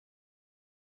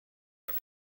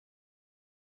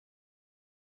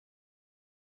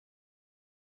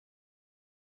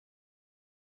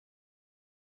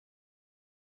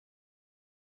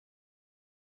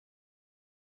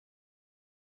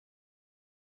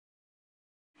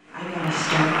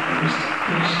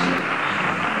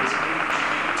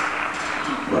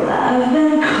Well, I've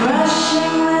been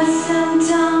crushing the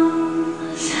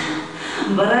symptoms,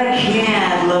 but I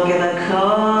can't look at the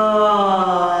cause.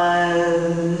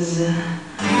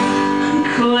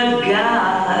 Could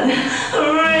God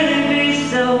really be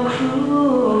so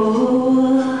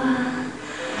cruel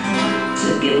to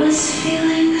give us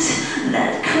feelings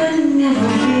that could never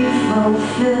be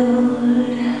fulfilled?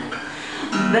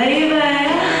 Baby,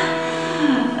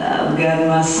 I've got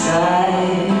my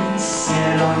sights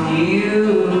set on you.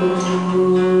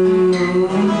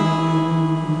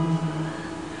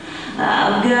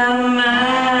 I've got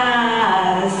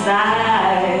my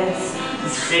sights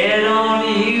set on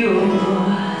you.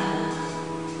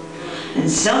 And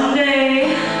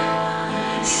someday,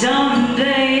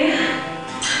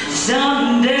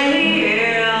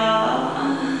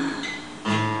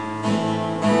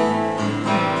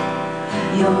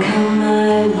 you'll come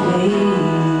my way.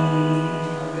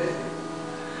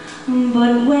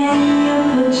 But when you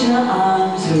put your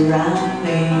arms around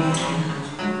me,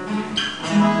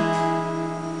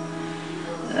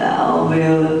 I'll be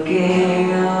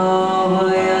looking over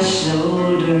your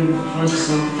shoulder for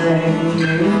something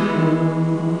new.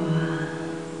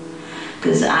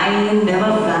 'Cause I ain't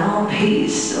never found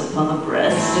peace upon the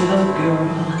breast of a girl.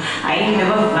 I ain't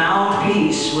never found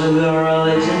peace with the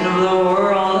religion of the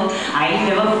world. I ain't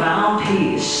never found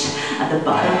peace at the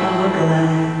bottom of a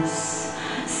glass.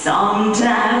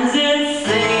 Sometimes it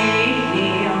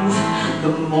seems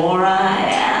the more I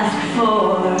ask for,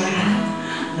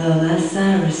 the less I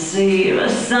receive.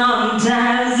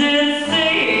 Sometimes it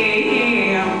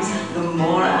seems the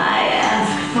more I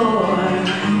ask for,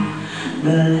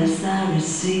 the less I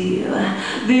receive.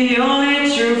 The only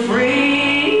true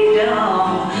freedom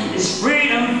is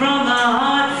freedom from the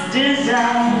heart's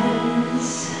desires.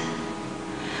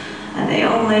 And the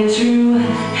only true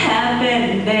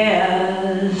happiness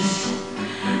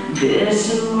is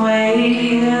the way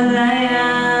that I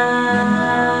am.